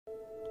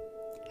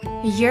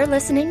You're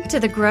listening to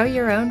the Grow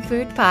Your Own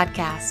Food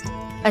podcast,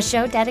 a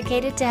show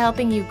dedicated to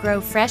helping you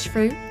grow fresh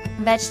fruit,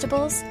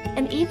 vegetables,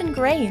 and even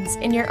grains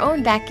in your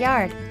own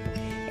backyard.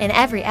 In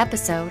every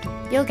episode,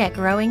 you'll get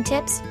growing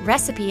tips,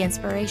 recipe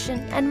inspiration,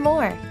 and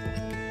more.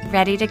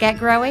 Ready to get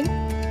growing?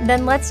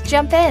 Then let's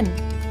jump in.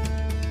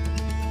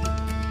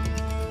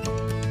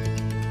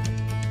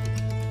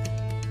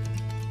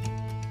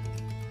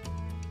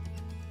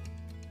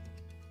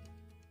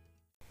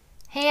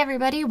 Hey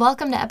everybody,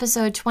 welcome to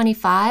episode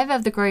 25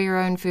 of the Grow Your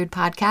Own Food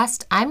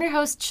podcast. I'm your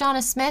host,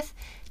 Shauna Smith.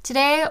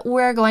 Today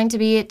we're going to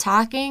be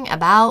talking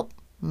about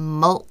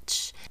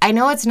mulch. I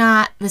know it's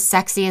not the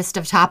sexiest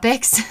of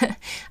topics, or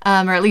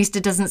at least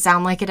it doesn't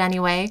sound like it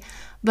anyway,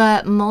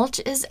 but mulch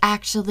is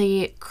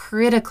actually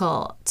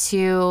critical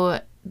to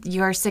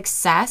your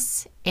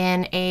success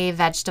in a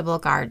vegetable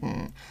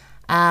garden.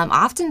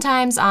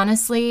 Oftentimes,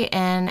 honestly,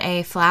 in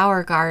a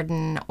flower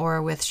garden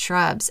or with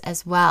shrubs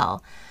as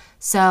well.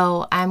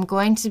 So I'm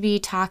going to be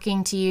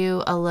talking to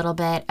you a little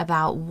bit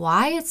about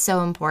why it's so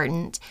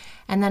important,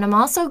 and then I'm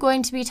also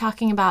going to be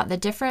talking about the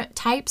different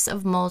types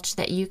of mulch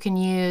that you can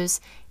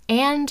use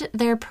and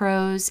their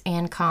pros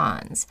and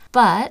cons.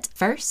 But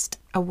first,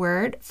 a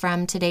word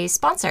from today's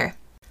sponsor.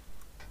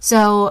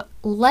 So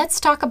let's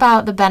talk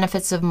about the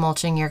benefits of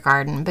mulching your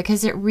garden,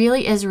 because it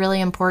really is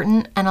really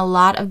important, and a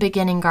lot of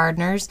beginning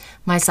gardeners,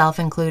 myself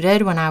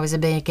included when I was a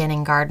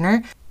beginning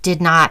gardener,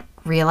 did not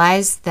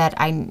realize that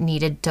I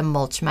needed to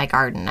mulch my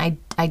garden.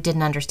 I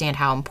didn't understand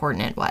how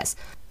important it was.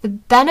 The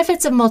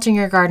benefits of mulching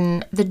your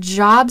garden, the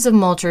jobs of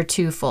mulch are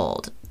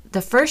twofold.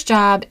 The first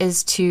job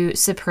is to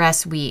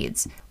suppress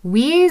weeds.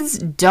 Weeds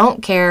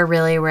don't care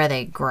really where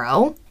they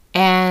grow,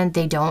 and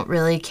they don't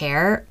really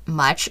care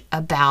much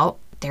about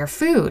their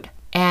food.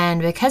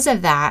 And because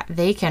of that,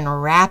 they can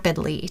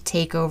rapidly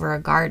take over a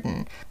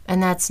garden.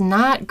 And that's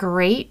not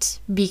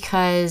great,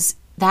 because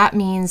that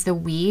means the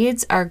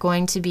weeds are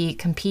going to be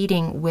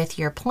competing with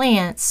your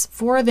plants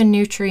for the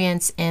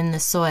nutrients in the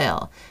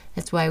soil.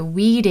 That's why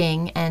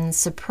weeding and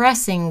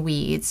suppressing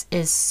weeds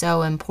is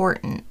so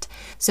important.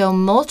 So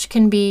mulch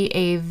can be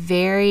a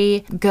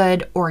very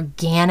good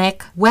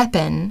organic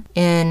weapon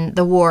in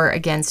the war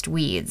against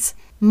weeds.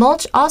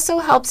 Mulch also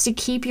helps to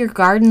keep your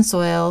garden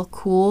soil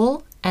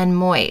cool and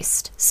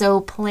moist. So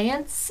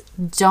plants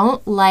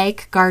don't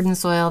like garden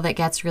soil that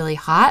gets really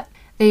hot.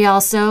 They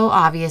also,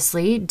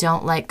 obviously,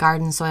 don't like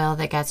garden soil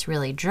that gets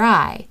really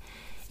dry.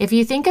 If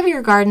you think of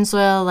your garden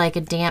soil like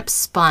a damp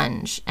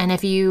sponge, and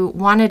if you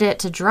wanted it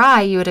to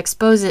dry, you would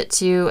expose it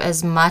to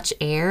as much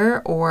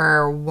air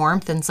or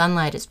warmth and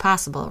sunlight as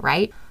possible,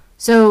 right?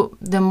 So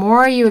the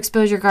more you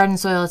expose your garden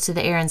soil to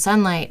the air and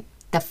sunlight,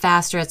 the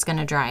faster it's going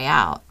to dry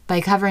out.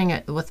 By covering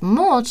it with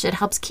mulch, it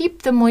helps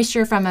keep the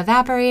moisture from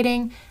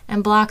evaporating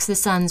and blocks the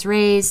sun's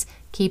rays,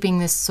 keeping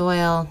the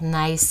soil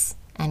nice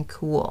and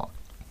cool.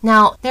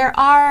 Now, there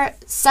are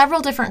several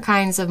different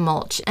kinds of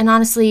mulch, and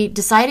honestly,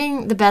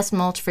 deciding the best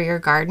mulch for your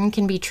garden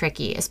can be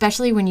tricky,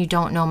 especially when you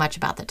don't know much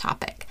about the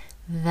topic.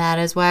 That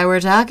is why we're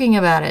talking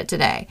about it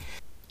today.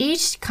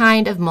 Each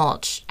kind of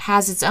mulch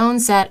has its own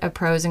set of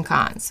pros and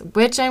cons,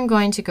 which I'm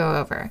going to go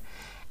over.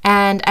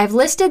 And I've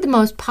listed the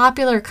most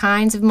popular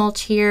kinds of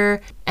mulch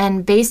here,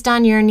 and based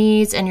on your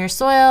needs and your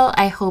soil,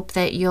 I hope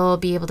that you'll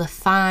be able to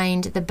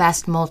find the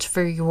best mulch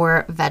for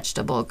your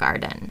vegetable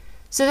garden.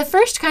 So the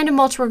first kind of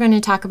mulch we're going to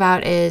talk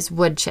about is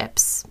wood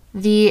chips.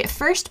 The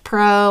first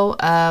pro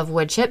of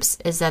wood chips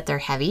is that they're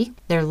heavy,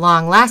 they're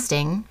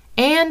long-lasting,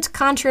 and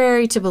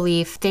contrary to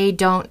belief, they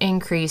don't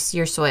increase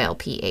your soil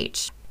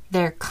pH.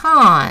 Their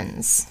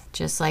cons,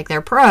 just like their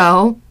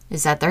pro,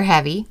 is that they're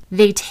heavy.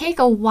 They take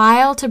a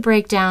while to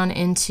break down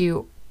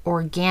into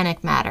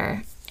organic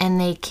matter, and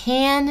they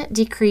can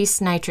decrease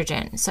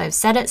nitrogen. So I've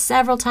said it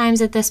several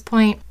times at this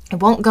point. I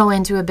won't go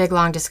into a big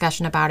long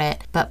discussion about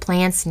it, but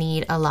plants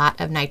need a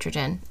lot of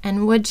nitrogen,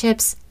 and wood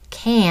chips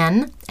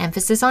can,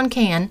 emphasis on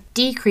can,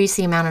 decrease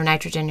the amount of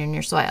nitrogen in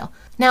your soil.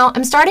 Now,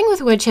 I'm starting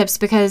with wood chips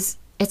because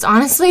it's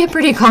honestly a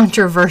pretty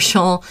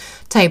controversial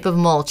type of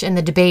mulch in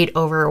the debate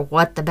over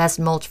what the best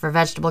mulch for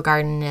vegetable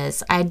garden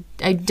is. I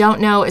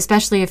don't know,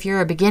 especially if you're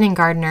a beginning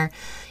gardener,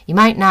 you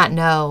might not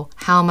know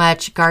how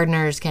much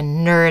gardeners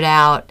can nerd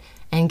out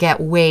and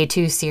get way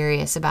too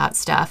serious about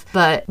stuff.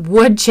 But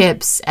wood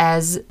chips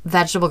as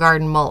vegetable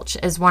garden mulch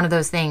is one of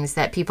those things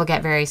that people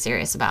get very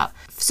serious about.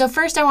 So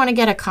first I want to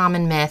get a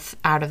common myth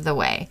out of the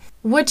way.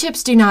 Wood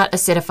chips do not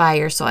acidify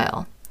your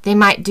soil. They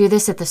might do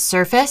this at the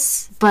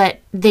surface,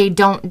 but they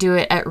don't do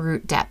it at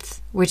root depth,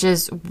 which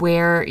is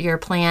where your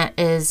plant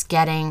is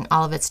getting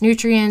all of its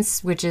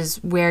nutrients, which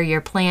is where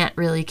your plant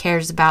really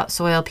cares about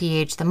soil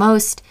pH the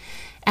most.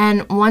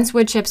 And once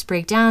wood chips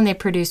break down, they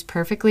produce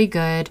perfectly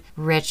good,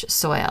 rich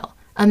soil.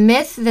 A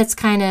myth that's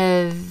kind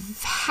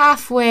of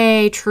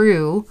halfway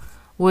true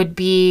would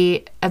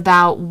be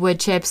about wood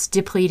chips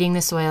depleting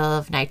the soil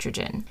of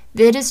nitrogen.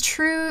 It is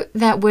true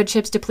that wood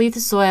chips deplete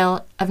the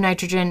soil of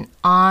nitrogen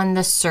on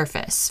the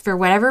surface. For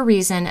whatever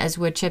reason, as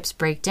wood chips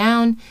break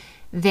down,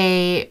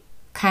 they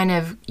kind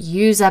of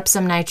use up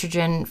some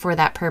nitrogen for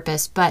that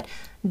purpose. But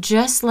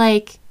just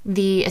like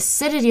the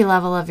acidity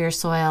level of your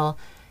soil,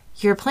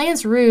 your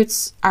plant's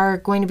roots are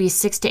going to be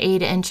 6 to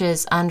 8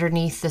 inches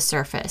underneath the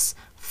surface,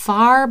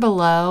 far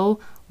below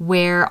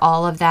where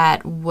all of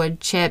that wood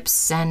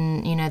chips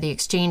and, the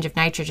exchange of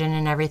nitrogen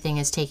and everything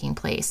is taking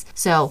place.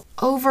 So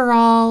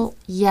overall,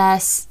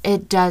 yes,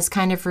 it does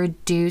kind of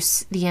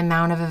reduce the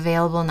amount of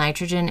available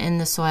nitrogen in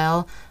the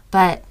soil,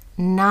 but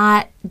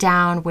not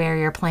down where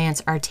your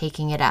plants are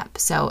taking it up.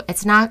 So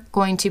it's not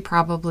going to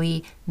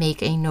probably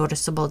make a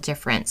noticeable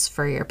difference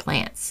for your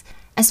plants.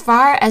 As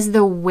far as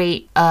the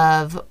weight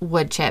of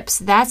wood chips,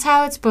 that's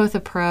how it's both a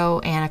pro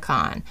and a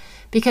con.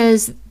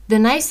 Because the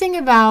nice thing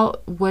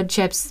about wood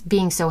chips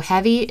being so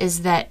heavy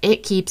is that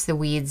it keeps the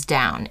weeds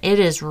down.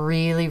 It is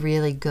really,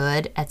 really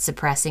good at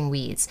suppressing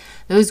weeds.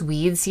 Those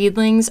weed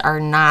seedlings are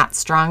not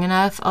strong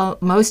enough,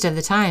 most of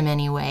the time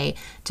anyway,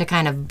 to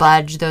kind of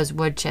budge those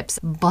wood chips.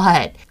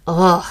 But,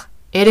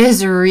 it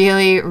is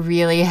really,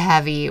 really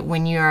heavy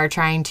when you are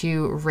trying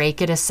to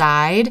rake it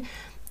aside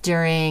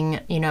during,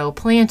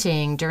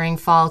 planting, during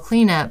fall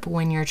cleanup,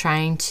 when you're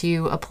trying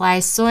to apply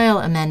soil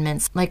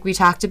amendments. Like we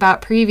talked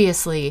about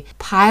previously,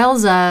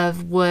 piles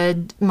of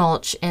wood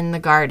mulch in the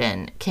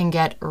garden can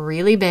get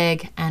really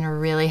big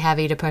and really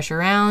heavy to push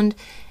around.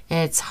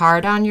 It's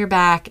hard on your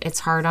back,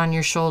 it's hard on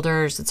your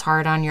shoulders, it's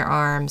hard on your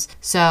arms.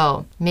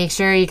 So make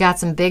sure you got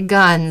some big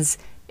guns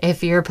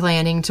if you're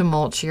planning to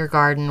mulch your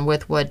garden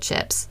with wood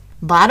chips.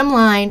 Bottom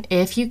line,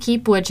 if you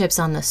keep wood chips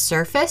on the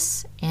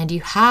surface and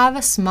you have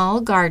a small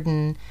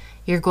garden,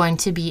 you're going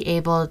to be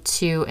able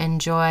to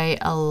enjoy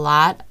a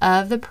lot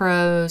of the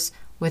pros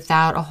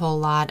without a whole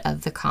lot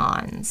of the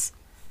cons.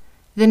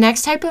 The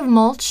next type of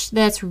mulch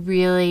that's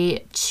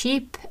really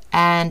cheap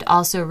and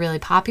also really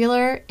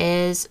popular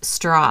is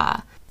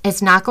straw.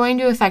 It's not going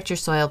to affect your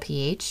soil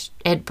pH.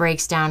 It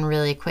breaks down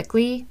really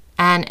quickly,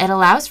 and it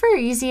allows for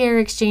easier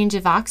exchange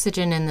of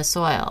oxygen in the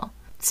soil.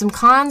 Some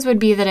cons would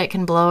be that it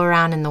can blow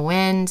around in the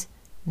wind,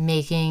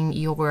 making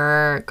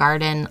your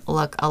garden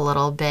look a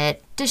little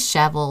bit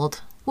disheveled.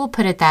 We'll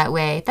put it that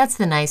way. That's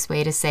the nice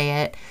way to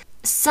say it.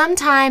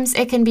 Sometimes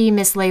it can be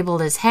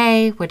mislabeled as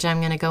hay, which I'm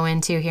going to go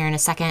into here in a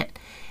second.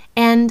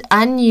 And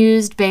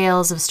unused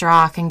bales of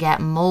straw can get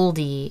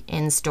moldy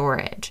in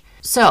storage.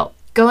 So,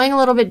 going a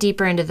little bit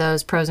deeper into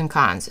those pros and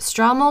cons,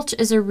 straw mulch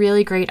is a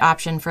really great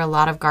option for a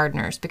lot of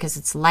gardeners because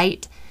it's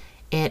light.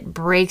 It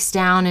breaks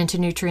down into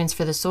nutrients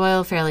for the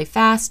soil fairly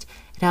fast.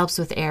 It helps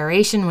with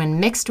aeration when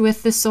mixed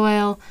with the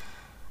soil.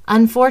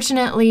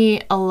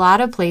 Unfortunately, a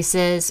lot of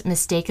places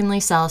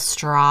mistakenly sell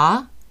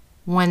straw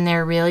when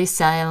they're really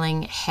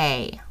selling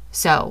hay.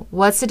 So,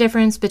 what's the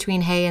difference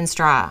between hay and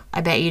straw?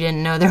 I bet you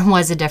didn't know there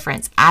was a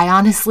difference. I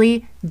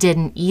honestly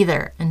didn't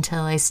either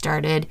until I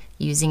started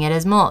using it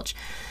as mulch.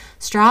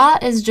 Straw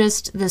is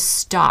just the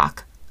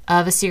stalk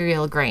of a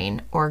cereal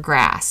grain or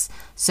grass.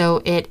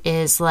 So, it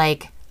is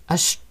like a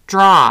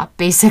straw,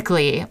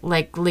 basically,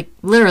 like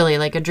literally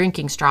like a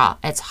drinking straw.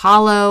 It's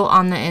hollow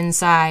on the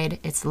inside,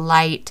 it's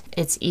light,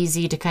 it's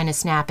easy to kind of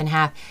snap in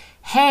half.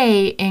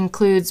 Hay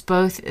includes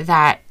both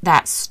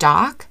that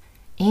stalk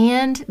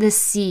and the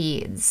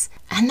seeds,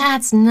 and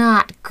that's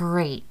not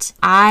great.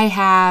 I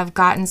have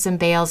gotten some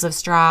bales of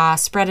straw,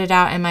 spread it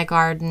out in my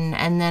garden,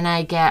 and then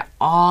I get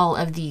all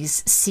of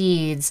these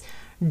seeds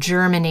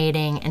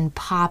germinating and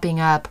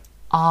popping up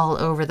all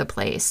over the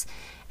place.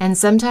 And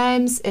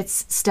sometimes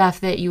it's stuff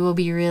that you will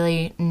be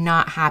really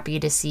not happy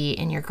to see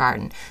in your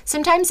garden.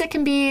 Sometimes it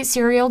can be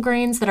cereal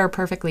grains that are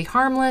perfectly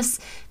harmless,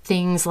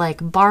 things like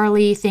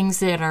barley, things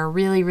that are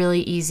really,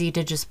 really easy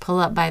to just pull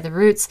up by the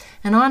roots.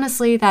 And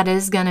honestly, that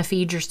is going to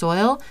feed your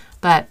soil,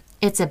 but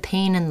it's a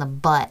pain in the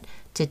butt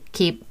to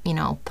keep,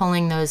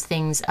 pulling those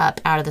things up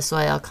out of the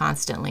soil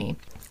constantly.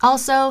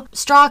 Also,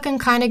 straw can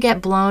kind of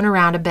get blown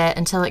around a bit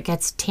until it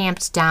gets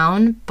tamped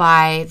down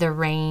by the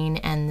rain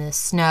and the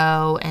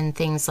snow and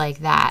things like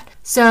that.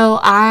 So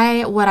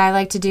what I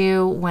like to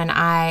do when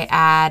I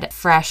add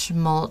fresh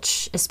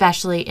mulch,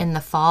 especially in the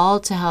fall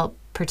to help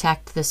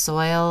protect the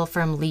soil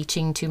from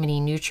leaching too many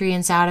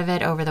nutrients out of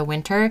it over the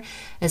winter,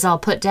 is I'll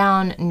put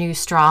down new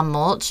straw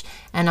mulch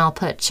and I'll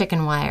put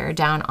chicken wire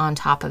down on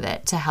top of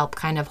it to help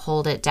kind of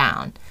hold it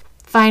down.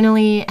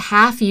 Finally,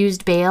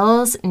 half-used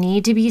bales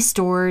need to be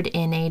stored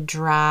in a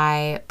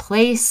dry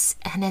place,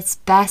 and it's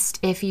best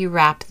if you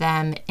wrap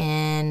them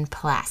in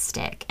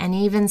plastic. And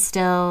even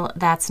still,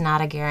 that's not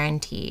a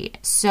guarantee.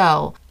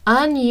 So,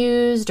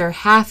 unused or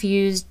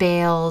half-used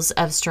bales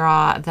of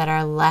straw that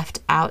are left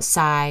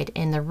outside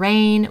in the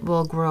rain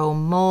will grow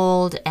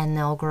mold and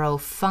they'll grow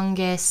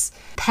fungus.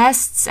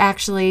 Pests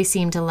actually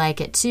seem to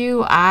like it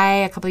too.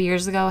 A couple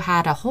years ago,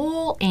 had a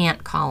whole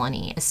ant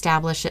colony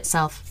establish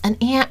itself. An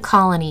ant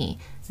colony,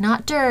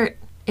 not dirt,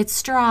 it's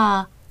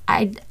straw.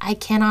 I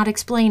cannot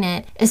explain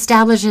it.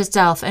 Establish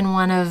itself in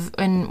one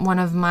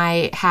of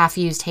my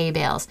half-used hay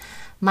bales.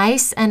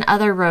 Mice and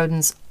other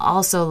rodents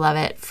also love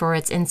it for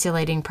its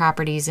insulating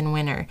properties in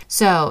winter.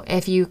 So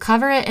if you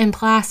cover it in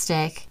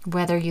plastic,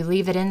 whether you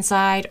leave it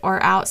inside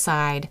or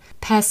outside,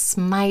 pests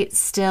might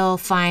still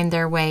find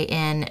their way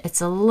in.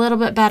 It's a little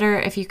bit better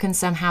if you can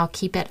somehow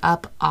keep it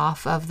up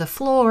off of the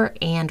floor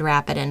and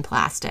wrap it in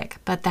plastic.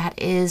 But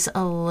that is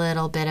a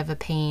little bit of a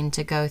pain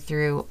to go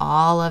through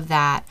all of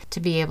that to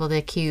be able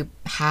to keep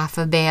half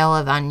a bale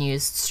of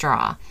unused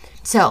straw.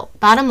 So,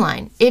 bottom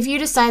line, if you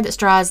decide that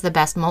straw is the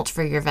best mulch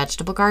for your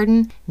vegetable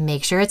garden,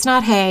 make sure it's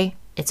not hay.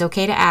 It's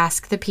okay to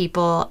ask the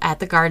people at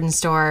the garden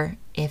store.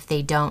 If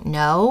they don't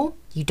know,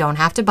 you don't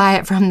have to buy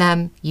it from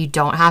them. You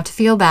don't have to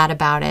feel bad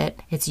about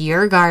it. It's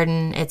your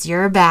garden. It's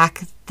your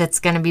back that's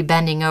going to be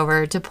bending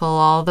over to pull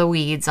all the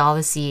weeds, all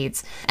the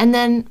seeds. And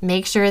then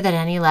make sure that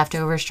any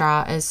leftover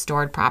straw is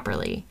stored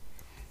properly.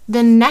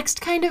 The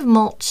next kind of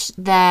mulch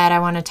that I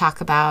want to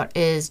talk about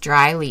is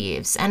dry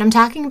leaves. And I'm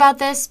talking about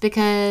this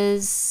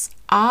because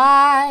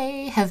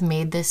I have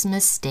made this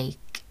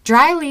mistake.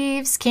 Dry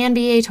leaves can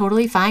be a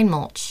totally fine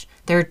mulch.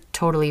 They're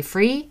totally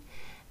free.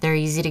 They're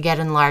easy to get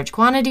in large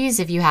quantities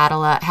if you have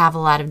a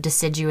lot of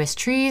deciduous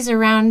trees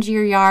around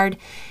your yard.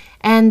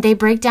 And they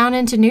break down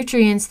into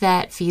nutrients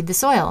that feed the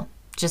soil,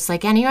 just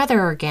like any other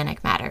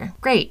organic matter.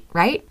 Great,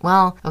 right?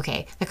 Well,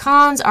 okay. The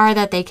cons are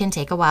that they can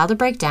take a while to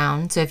break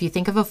down. So if you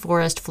think of a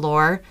forest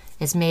floor,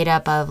 it's made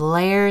up of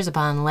layers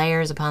upon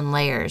layers upon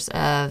layers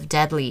of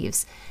dead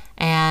leaves.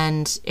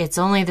 And it's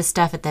only the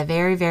stuff at the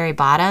very, very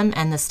bottom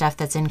and the stuff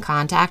that's in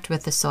contact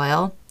with the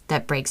soil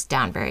that breaks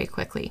down very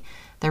quickly.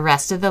 The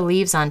rest of the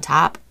leaves on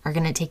top are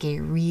going to take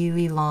a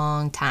really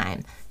long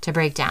time to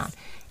break down.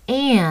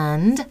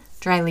 And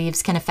dry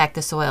leaves can affect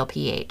the soil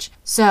pH.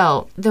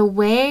 So the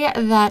way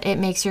that it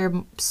makes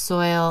your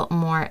soil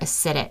more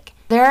acidic,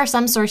 there are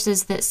some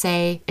sources that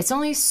say it's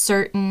only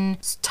certain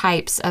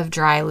types of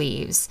dry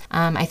leaves.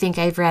 I think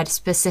I've read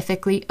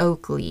specifically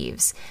oak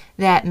leaves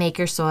that make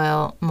your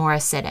soil more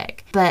acidic.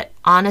 But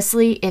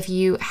honestly, if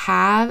you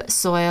have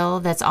soil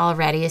that's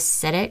already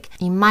acidic,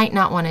 you might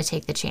not want to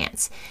take the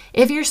chance.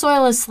 If your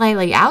soil is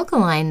slightly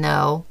alkaline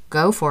though,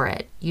 go for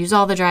it. Use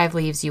all the dry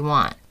leaves you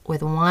want.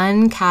 With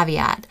one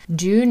caveat,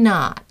 do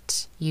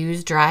not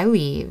use dry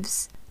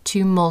leaves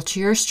to mulch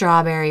your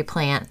strawberry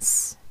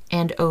plants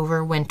and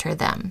overwinter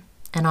them.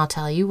 And I'll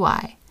tell you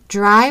why.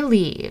 Dry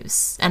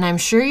leaves, and I'm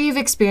sure you've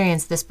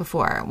experienced this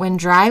before, when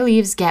dry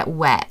leaves get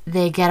wet,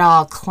 they get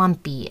all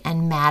clumpy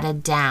and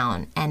matted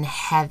down and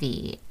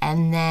heavy,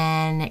 and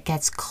then it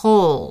gets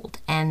cold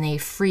and they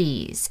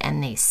freeze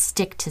and they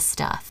stick to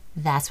stuff.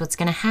 That's what's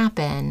going to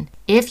happen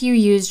if you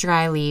use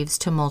dry leaves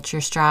to mulch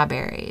your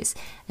strawberries.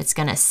 It's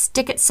going to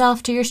stick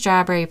itself to your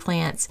strawberry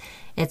plants.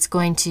 It's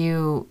going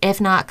to,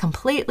 if not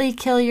completely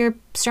kill your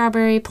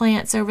strawberry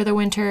plants over the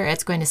winter,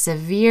 it's going to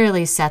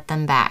severely set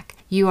them back.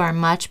 You are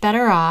much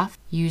better off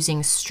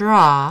using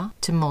straw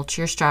to mulch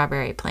your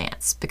strawberry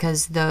plants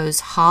because those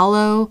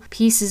hollow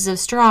pieces of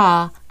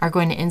straw are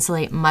going to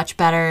insulate much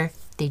better.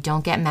 They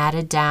don't get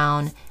matted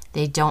down.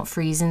 They don't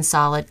freeze in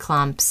solid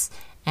clumps.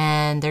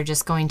 And they're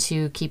just going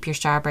to keep your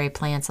strawberry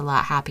plants a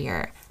lot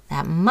happier.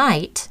 That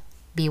might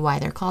be why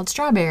they're called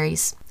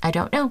strawberries. I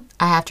don't know.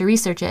 I have to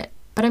research it,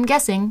 but I'm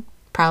guessing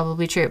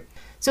probably true.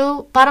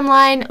 So bottom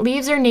line,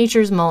 leaves are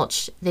nature's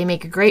mulch. They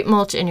make a great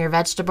mulch in your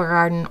vegetable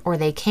garden, or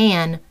they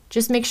can.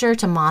 Just make sure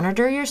to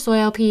monitor your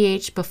soil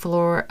pH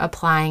before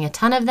applying a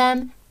ton of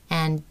them,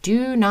 and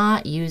do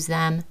not use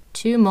them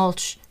to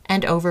mulch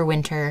and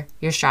overwinter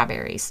your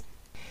strawberries.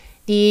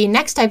 The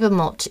next type of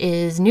mulch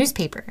is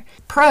newspaper.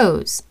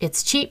 Pros,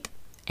 it's cheap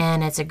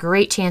and it's a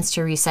great chance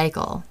to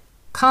recycle.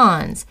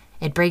 Cons,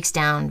 it breaks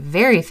down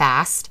very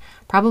fast,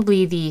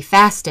 probably the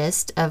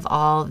fastest of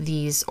all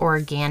these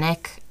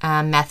organic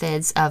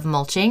methods of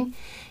mulching.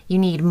 You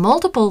need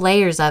multiple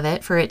layers of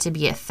it for it to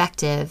be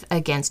effective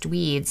against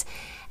weeds.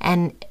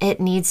 And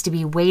it needs to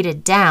be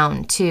weighted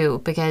down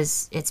too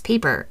because it's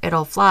paper.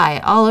 It'll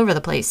fly all over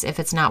the place if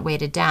it's not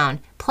weighted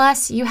down.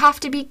 Plus, you have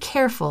to be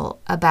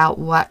careful about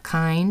what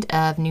kind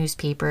of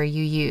newspaper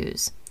you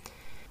use.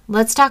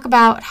 Let's talk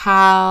about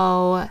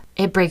how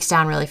it breaks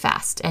down really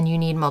fast and you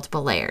need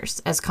multiple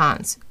layers as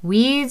cons.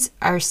 Weeds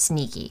are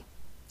sneaky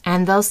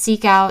and they'll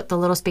seek out the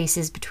little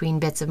spaces between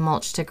bits of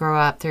mulch to grow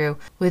up through.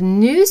 With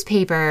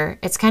newspaper,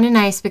 it's kind of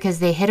nice because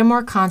they hit a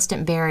more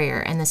constant barrier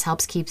and this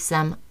helps keeps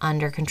them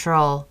under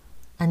control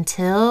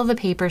until the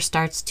paper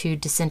starts to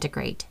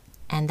disintegrate,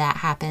 and that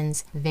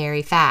happens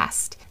very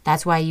fast.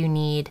 That's why you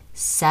need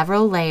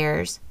several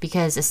layers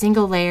because a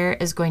single layer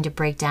is going to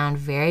break down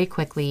very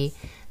quickly.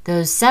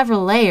 Those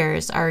several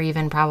layers are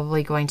even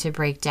probably going to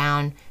break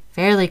down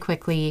fairly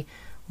quickly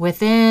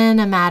within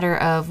a matter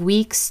of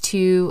weeks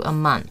to a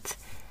month,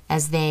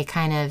 as they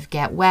kind of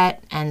get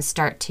wet and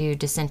start to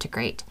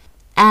disintegrate.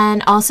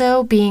 And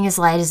also, being as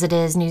light as it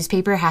is,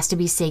 newspaper has to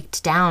be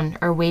saked down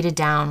or weighted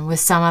down with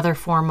some other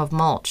form of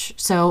mulch.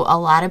 So a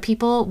lot of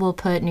people will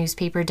put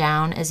newspaper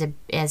down as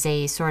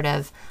a sort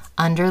of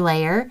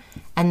underlayer,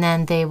 and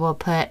then they will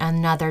put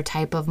another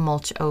type of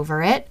mulch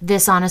over it.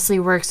 This honestly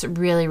works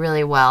really,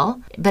 really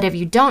well. But if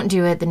you don't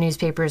do it, the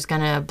newspaper is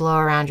going to blow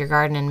around your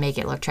garden and make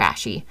it look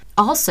trashy.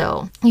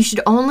 Also, you should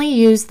only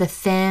use the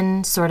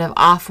thin sort of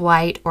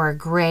off-white or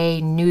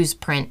gray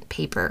newsprint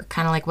paper,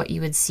 kind of like what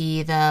you would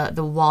see the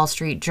Wall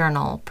Street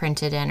Journal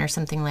printed in or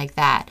something like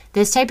that.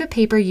 This type of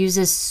paper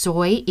uses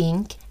soy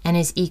ink and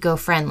is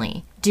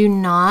eco-friendly. Do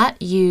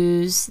not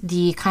use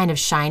the kind of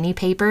shiny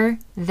paper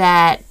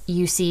that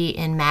you see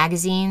in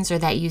magazines or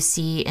that you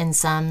see in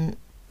some,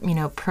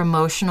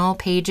 promotional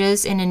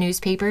pages in a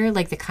newspaper,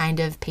 like the kind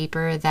of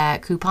paper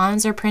that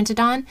coupons are printed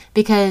on,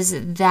 because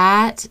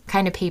that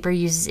kind of paper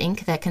uses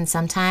ink that can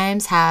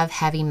sometimes have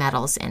heavy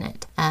metals in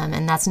it.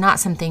 And that's not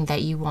something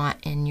that you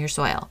want in your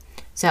soil.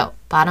 So,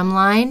 bottom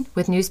line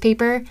with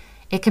newspaper,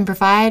 it can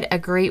provide a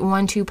great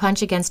 1-2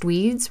 punch against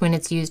weeds when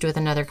it's used with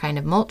another kind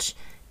of mulch.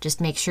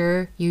 Just make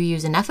sure you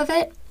use enough of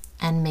it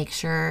and make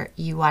sure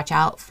you watch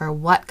out for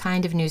what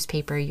kind of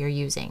newspaper you're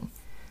using.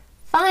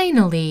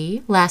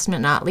 Finally, last but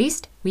not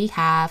least, we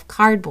have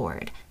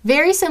cardboard.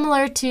 Very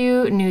similar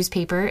to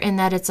newspaper in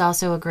that it's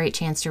also a great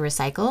chance to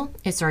recycle.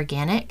 It's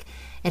organic.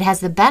 It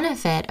has the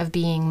benefit of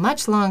being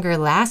much longer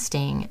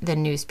lasting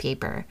than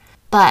newspaper.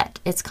 But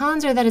its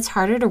cons are that it's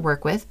harder to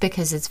work with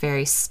because it's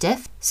very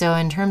stiff. So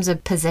in terms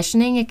of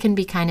positioning, it can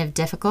be kind of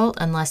difficult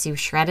unless you've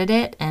shredded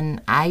it.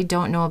 And I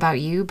don't know about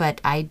you, but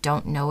I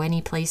don't know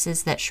any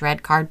places that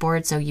shred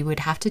cardboard, so you would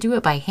have to do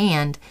it by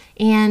hand.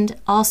 And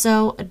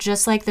also,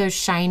 just like those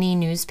shiny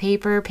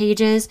newspaper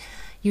pages,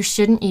 you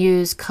shouldn't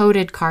use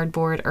coated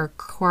cardboard or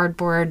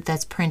cardboard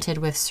that's printed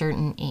with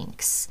certain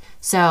inks.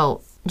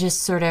 So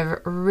just sort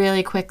of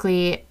really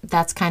quickly,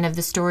 that's kind of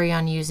the story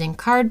on using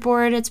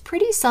cardboard. It's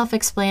pretty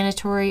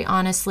self-explanatory,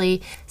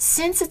 honestly.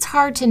 Since it's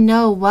hard to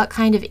know what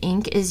kind of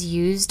ink is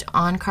used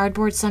on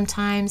cardboard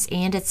sometimes,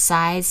 and its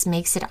size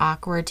makes it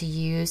awkward to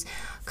use,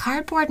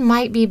 cardboard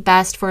might be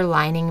best for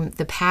lining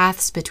the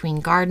paths between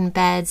garden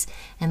beds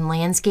and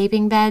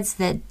landscaping beds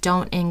that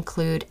don't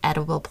include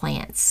edible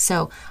plants.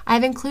 So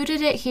I've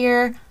included it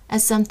here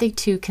as something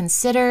to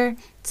consider,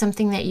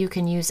 something that you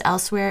can use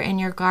elsewhere in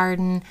your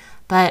garden.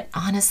 But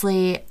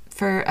honestly,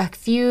 for a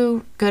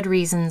few good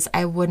reasons,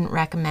 I wouldn't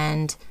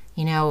recommend,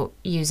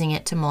 using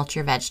it to mulch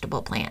your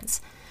vegetable plants.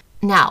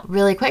 Now,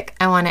 really quick,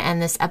 I want to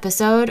end this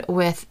episode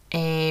with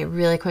a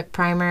really quick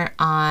primer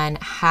on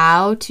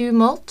how to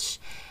mulch.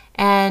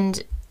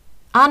 And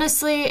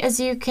honestly, as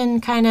you can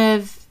kind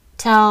of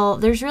tell,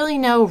 there's really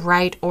no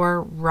right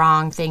or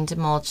wrong thing to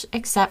mulch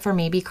except for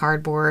maybe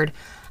cardboard.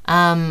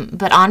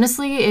 But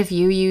honestly, if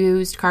you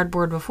used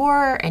cardboard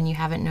before and you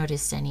haven't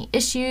noticed any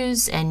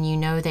issues and you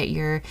know that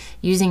you're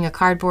using a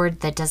cardboard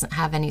that doesn't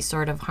have any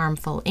sort of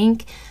harmful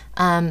ink,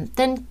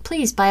 then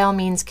please, by all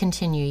means,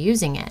 continue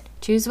using it.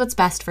 Choose what's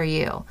best for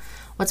you.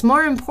 What's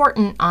more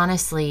important,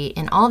 honestly,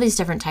 in all these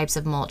different types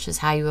of mulch is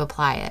how you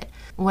apply it.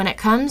 When it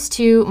comes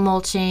to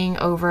mulching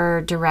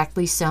over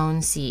directly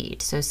sown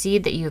seed, so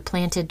seed that you have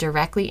planted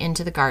directly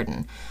into the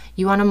garden,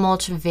 you want to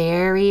mulch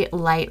very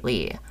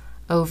lightly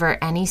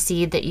over any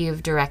seed that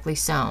you've directly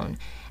sown.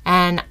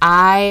 And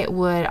I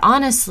would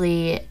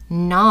honestly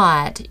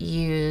not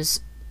use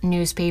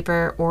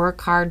newspaper or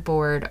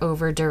cardboard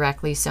over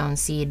directly sown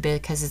seed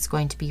because it's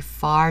going to be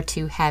far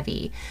too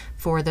heavy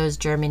for those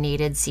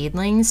germinated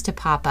seedlings to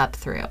pop up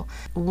through.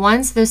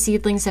 Once those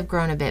seedlings have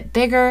grown a bit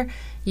bigger,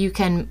 you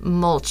can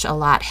mulch a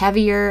lot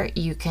heavier.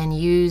 You can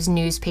use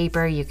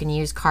newspaper, you can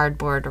use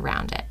cardboard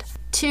around it.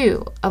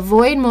 2,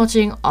 avoid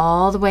mulching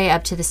all the way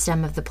up to the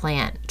stem of the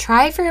plant.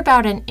 Try for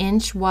about an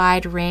inch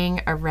wide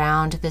ring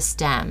around the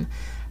stem.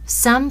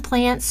 Some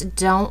plants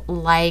don't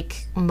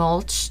like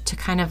mulch to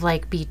kind of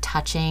like be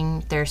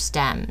touching their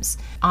stems.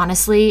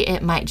 Honestly,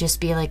 it might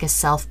just be like a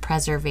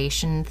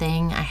self-preservation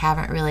thing. I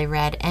haven't really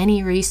read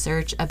any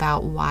research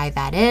about why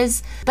that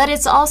is, but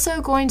it's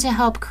also going to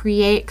help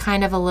create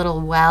kind of a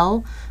little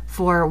well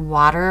for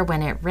water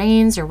when it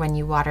rains or when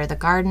you water the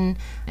garden.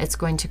 It's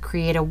going to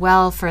create a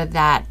well for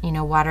that,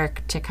 water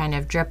to kind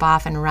of drip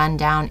off and run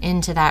down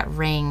into that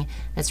ring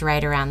that's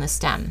right around the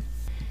stem.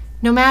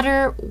 No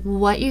matter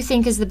what you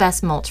think is the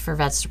best mulch for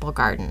vegetable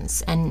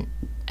gardens, and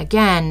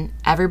again,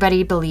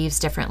 everybody believes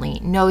differently,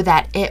 know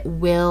that it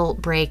will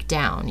break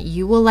down.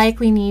 You will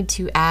likely need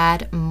to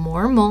add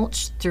more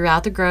mulch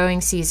throughout the growing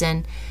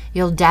season.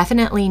 You'll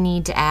definitely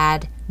need to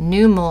add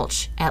new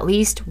mulch at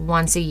least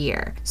once a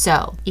year.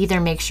 So either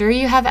make sure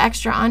you have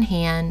extra on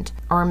hand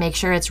or make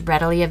sure it's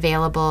readily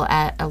available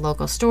at a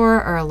local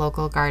store or a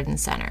local garden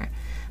center.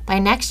 By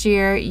next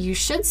year, you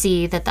should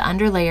see that the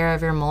underlayer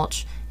of your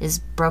mulch is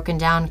broken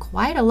down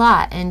quite a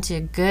lot into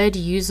good,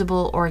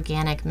 usable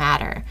organic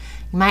matter.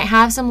 You might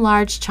have some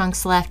large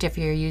chunks left if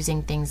you're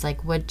using things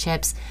like wood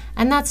chips,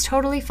 and that's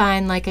totally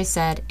fine. Like I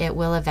said, it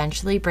will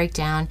eventually break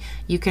down.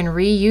 You can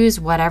reuse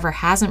whatever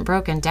hasn't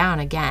broken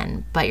down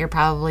again, but you're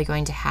probably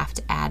going to have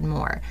to add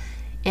more.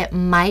 It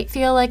might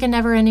feel like a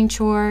never-ending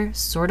chore,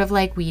 sort of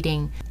like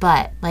weeding,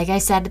 but like I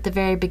said at the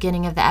very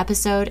beginning of the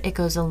episode, it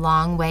goes a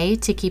long way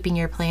to keeping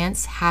your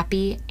plants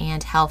happy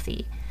and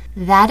healthy.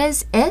 That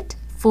is it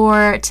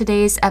for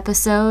today's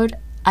episode.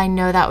 I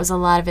know that was a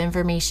lot of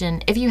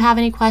information. If you have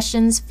any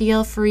questions,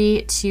 feel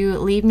free to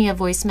leave me a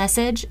voice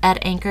message at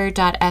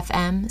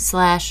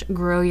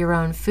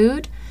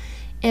anchor.fm/growyourownfood.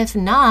 If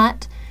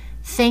not,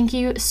 thank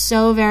you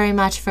so very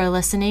much for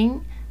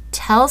listening.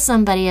 Tell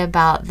somebody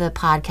about the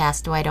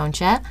podcast, why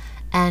don't you?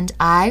 And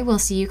I will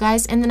see you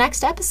guys in the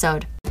next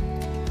episode.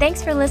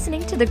 Thanks for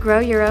listening to the Grow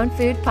Your Own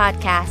Food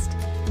podcast.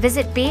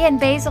 Visit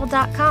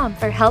beeandbasil.com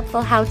for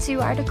helpful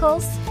how-to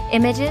articles,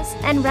 images,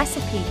 and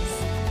recipes.